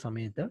അപ്ലൈ ചെയ്യുന്ന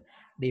സമയത്ത്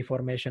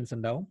ഡിഫോർമേഷൻസ്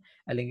ഉണ്ടാവും,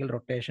 അല്ലെങ്കിൽ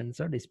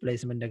റൊട്ടേഷൻസ്,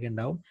 ഡിസ്പ്ലേസ്മെന്റ് ഒക്കെ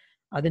ഉണ്ടാവും.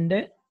 അതിൻ്റെ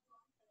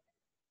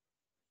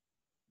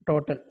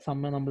ടോട്ടൽ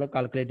സമ്മ നമ്മൾ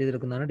കാൽക്കുലേറ്റ്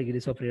ചെയ്തെടുക്കുന്നതാണ്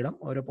ഡിഗ്രീസ് ഓഫ് ഫ്രീഡം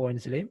ഓരോ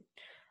പോയിന്റ്സിലെയും.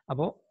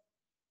 അപ്പോൾ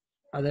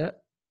അത്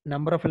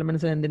നമ്പർ ഓഫ്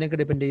എലമെന്റ്സ് എന്തിനൊക്കെ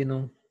ഡിപ്പെൻഡ് ചെയ്യുന്നു,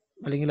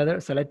 അല്ലെങ്കിൽ അത്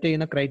സെലക്ട്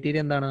ചെയ്യുന്ന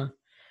ക്രൈറ്റീരിയ എന്താണ്,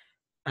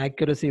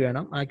 ആക്യുറസി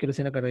വേണം,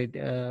 ആക്യുറസിനെ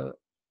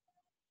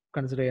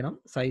കൺസിഡർ ചെയ്യണം,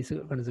 സൈസ്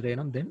കൺസിഡർ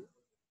ചെയ്യണം, then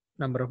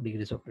number of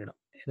degrees of freedom.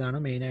 ഇതാണ്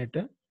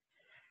മെയിനായിട്ട്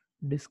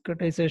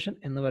ഡിസ്ക്രറ്റൈസേഷൻ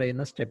എന്ന്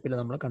പറയുന്ന സ്റ്റെപ്പിൽ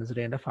നമ്മൾ കൺസിഡർ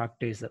ചെയ്യേണ്ട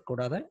ഫാക്ടേഴ്സ്.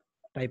 കൂടാതെ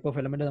ടൈപ്പ് ഓഫ്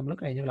എലമെന്റ് നമ്മൾ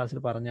കഴിഞ്ഞ ക്ലാസ്സിൽ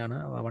പറഞ്ഞാണ്,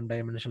 1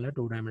 ഡയമെൻഷനിൽ,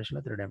 2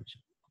 ഡയമെൻഷനിൽ, 3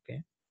 ഡയമെൻഷൻ. ഓക്കെ.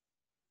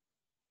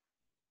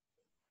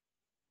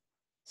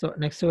 സോ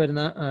നെക്സ്റ്റ്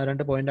വരുന്ന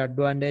 2 point,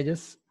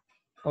 advantages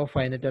of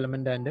finite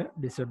element and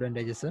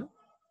disadvantages.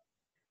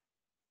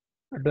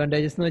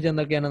 Advantages എന്ന് വെച്ചാൽ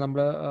എന്തൊക്കെയാണ്,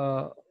 നമ്മൾ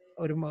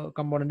ഒരു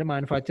കമ്പോണന്റ്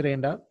മാനുഫാക്ചർ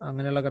ചെയ്യേണ്ട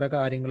അങ്ങനെയുള്ള കുറേ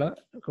കാര്യങ്ങൾ.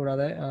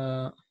 കൂടാതെ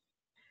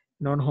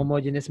നോൺ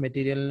ഹോമോജീനിയസ്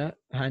മെറ്റീരിയലിന്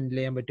ഹാൻഡിൽ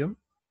ചെയ്യാൻ പറ്റും.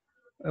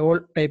 All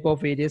type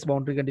of various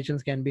boundary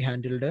conditions can be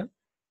handled.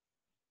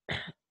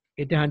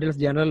 It handles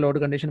general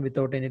load condition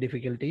without any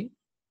difficulty.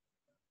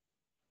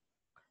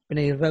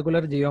 പിന്നെ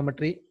irregular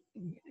geometry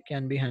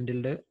can be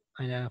handled.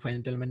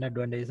 Finite element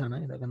advantages ആണ്.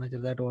 ഇതൊക്കെ ഒന്ന്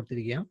ചെറുതായിട്ട്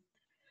ഓർത്തിരിക്കുക.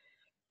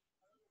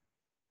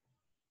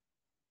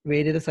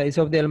 Vary the size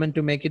of the element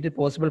to make it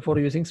possible for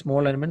using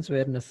small elements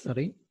wear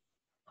necessary.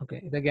 Okay,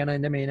 ഇതൊക്കെയാണ്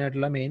അതിൻ്റെ main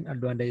ആയിട്ടുള്ള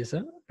advantages.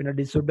 പിന്നെ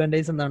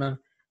ഡിസ്അഡ്വാൻറ്റേജസ് എന്താണ്,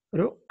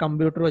 ഒരു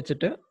കമ്പ്യൂട്ടർ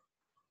വെച്ചിട്ട്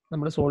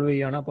നമ്മൾ സോൾവ്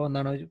ചെയ്യുകയാണ്. അപ്പോൾ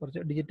എന്താണ്,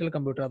 കുറച്ച് ഡിജിറ്റൽ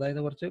കമ്പ്യൂട്ടർ, അതായത്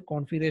കുറച്ച്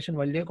കോൺഫിഗറേഷൻ,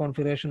 വലിയ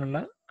കോൺഫിഗറേഷൻ ഉള്ള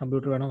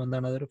കമ്പ്യൂട്ടർ വേണം.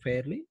 എന്താണ്, അതൊരു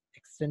ഫെയർലി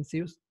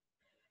എക്സ്റ്റെൻസീവ്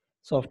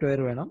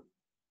സോഫ്റ്റ്വെയർ വേണം.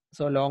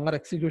 സോ ലോങ്ങർ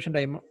എക്സിക്യൂഷൻ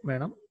ടൈം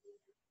വേണം.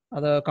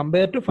 അത്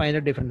compare to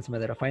finite difference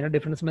method. Finite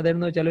difference method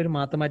എന്ന് വെച്ചാൽ ഒരു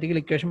മാത്തമാറ്റിക്കൽ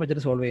ഇക്വേഷൻ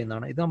വെച്ചിട്ട് സോൾവ്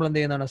ചെയ്യുന്നതാണ്. ഇത് നമ്മൾ എന്ത്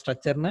ചെയ്യുന്നതാണ്,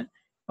 സ്ട്രക്ചറിനെ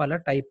പല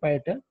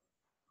ടൈപ്പായിട്ട്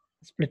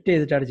സ്പ്ലിറ്റ്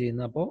ചെയ്തിട്ടാണ്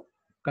ചെയ്യുന്നത്. അപ്പോൾ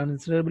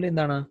കൺസിഡറബിളി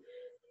എന്താണ്,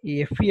 ഈ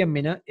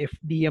FEMന്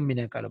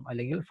FDMനേക്കാളും,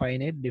 അല്ലെങ്കിൽ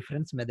ഫൈനൈറ്റ്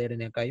ഡിഫറൻസ്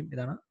മെത്തേഡിനേക്കാളും,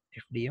 ഇതാണ്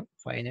FDM,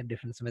 ഫൈനൈറ്റ്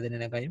ഡിഫറൻസ്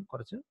മെത്തേഡിനേക്കാളും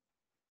കുറച്ച്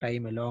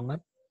ടൈം, ലോങ്ങർ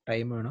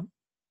ടൈം വേണം.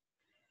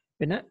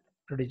 പിന്നെ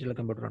ഡിജിറ്റൽ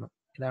കമ്പ്യൂട്ടർ ആണ്.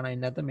 ഇതാണ്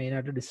അതിനകത്ത്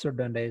മെയിനായിട്ട്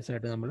ഡിസ്അഡ്വാൻറ്റേജസ്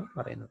ആയിട്ട് നമ്മൾ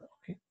പറയുന്നത്.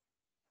 ഓക്കെ.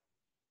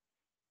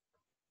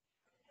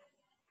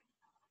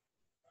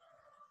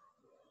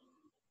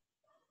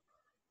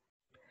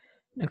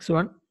 നെക്സ്റ്റ്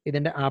വൺ,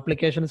 ഇതിൻ്റെ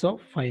applications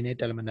of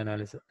finite element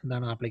analysis.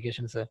 എന്താണ്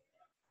ആപ്ലിക്കേഷൻസ്?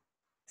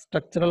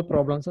 സ്ട്രക്ചറൽ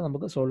പ്രോബ്ലംസ്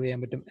നമുക്ക് സോൾവ് ചെയ്യാൻ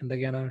പറ്റും.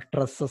 എന്തൊക്കെയാണ്?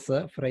 Stresses,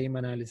 frame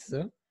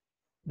analysis,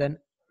 then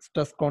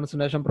stress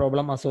concentration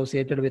problem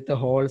associated with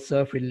holes,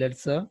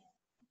 fillets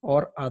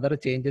or other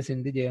changes in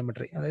the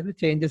geometry. അതായത്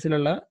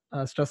ചേഞ്ചസിലുള്ള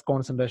സ്ട്രെസ്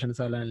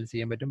കോൺസെൻട്രേഷൻസ് അനാലിസ്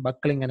ചെയ്യാൻ പറ്റും.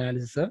 Buckling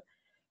analysis,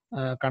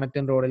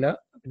 connecting റോഡിൽ,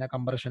 പിന്നെ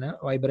കംപ്രഷന്,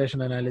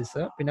 വൈബ്രേഷൻ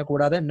അനാലിസിസ്, പിന്നെ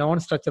കൂടാതെ നോൺ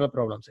സ്ട്രക്ചറൽ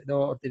പ്രോബ്ലംസ്. ഇത്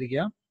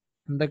ഓർത്തിരിക്കുക.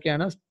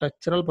 എന്തൊക്കെയാണ്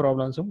സ്ട്രക്ചറൽ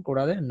പ്രോബ്ലംസും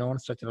കൂടാതെ നോൺ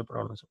സ്ട്രക്ചറൽ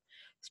പ്രോബ്ലംസും.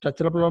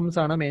 സ്ട്രക്ചറൽ പ്രോബ്ലംസ്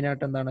ആണ്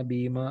മെയിനായിട്ട് എന്താണ്,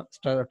 ബീം,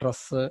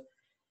 ട്രസ്,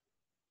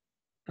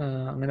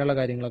 അങ്ങനെയുള്ള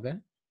കാര്യങ്ങളൊക്കെ.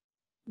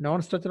 നോൺ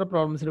സ്ട്രക്ചറൽ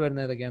പ്രോബ്ലംസിൽ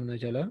വരുന്ന ഏതൊക്കെയാണെന്ന്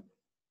വെച്ചാൽ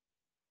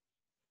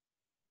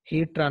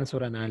heat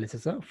transfer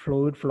analysis,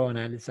 fluid flow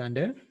analysis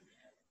and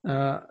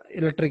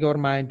electric or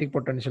magnetic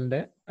പൊട്ടൻഷ്യലിൻ്റെ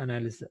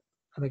analysis.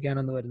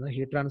 അതൊക്കെയാണെന്ന് വരുന്നത്.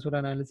 ഹീറ്റ് ട്രാൻസ്ഫർ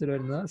അനാലിസിൽ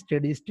വരുന്നത്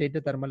സ്റ്റഡി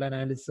സ്റ്റേറ്റ് തെർമൽ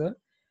അനാലിസിസ്,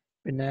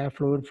 പിന്നെ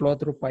ഫ്ലൂയിഡ് ഫ്ലോ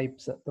ത്രൂ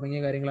പൈപ്സ്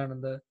തുടങ്ങിയ കാര്യങ്ങളാണ്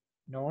എന്ത്,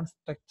 നോൺ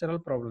സ്ട്രക്ചറൽ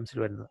പ്രോബ്ലംസിൽ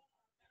വരുന്നത്.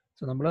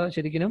 സോ നമ്മൾ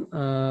ശരിക്കും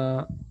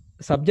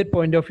സബ്ജക്ട്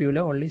പോയിന്റ് ഓഫ് വ്യൂവിൽ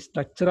ഓൺലി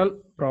സ്ട്രക്ചറൽ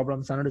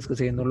പ്രോബ്ലംസ് ആണ്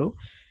ഡിസ്കസ് ചെയ്യുന്നുള്ളൂ.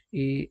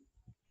 ഈ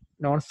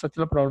നോൺ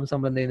സ്ട്രക്ചറൽ പ്രോബ്ലംസ്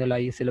നമ്മൾ എന്ത് ചെയ്യുന്നില്ല,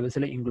 ഈ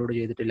സിലബസിൽ ഇൻക്ലൂഡ്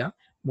ചെയ്തിട്ടില്ല.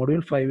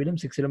 മൊഡ്യൂൾ 5ലും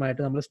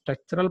 6ലുമായിട്ട് നമ്മൾ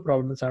സ്ട്രക്ചറൽ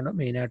പ്രോബ്ലംസ് ആണ്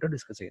മെയിനായിട്ട്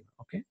ഡിസ്കസ് ചെയ്യുന്നത്.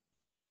 ഓക്കെ.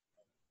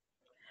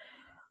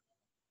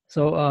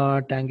 So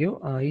thank you.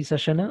 ഈ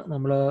സെഷന്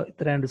നമ്മൾ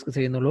ഇത്രയും ഡിസ്കസ്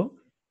ചെയ്യുന്നുള്ളൂ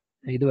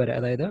ഇതുവരെ.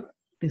 അതായത്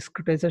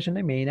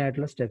ഡിസ്ക്രിറ്റൈസേഷൻ്റെ മെയിൻ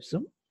ആയിട്ടുള്ള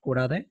സ്റ്റെപ്സും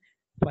കൂടാതെ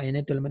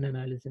finite element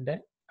അനാലിസിസിൻ്റെ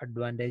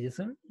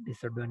advantages,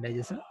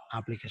 disadvantages,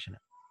 application.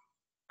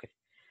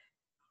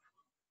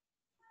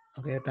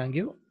 Okay, thank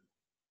you.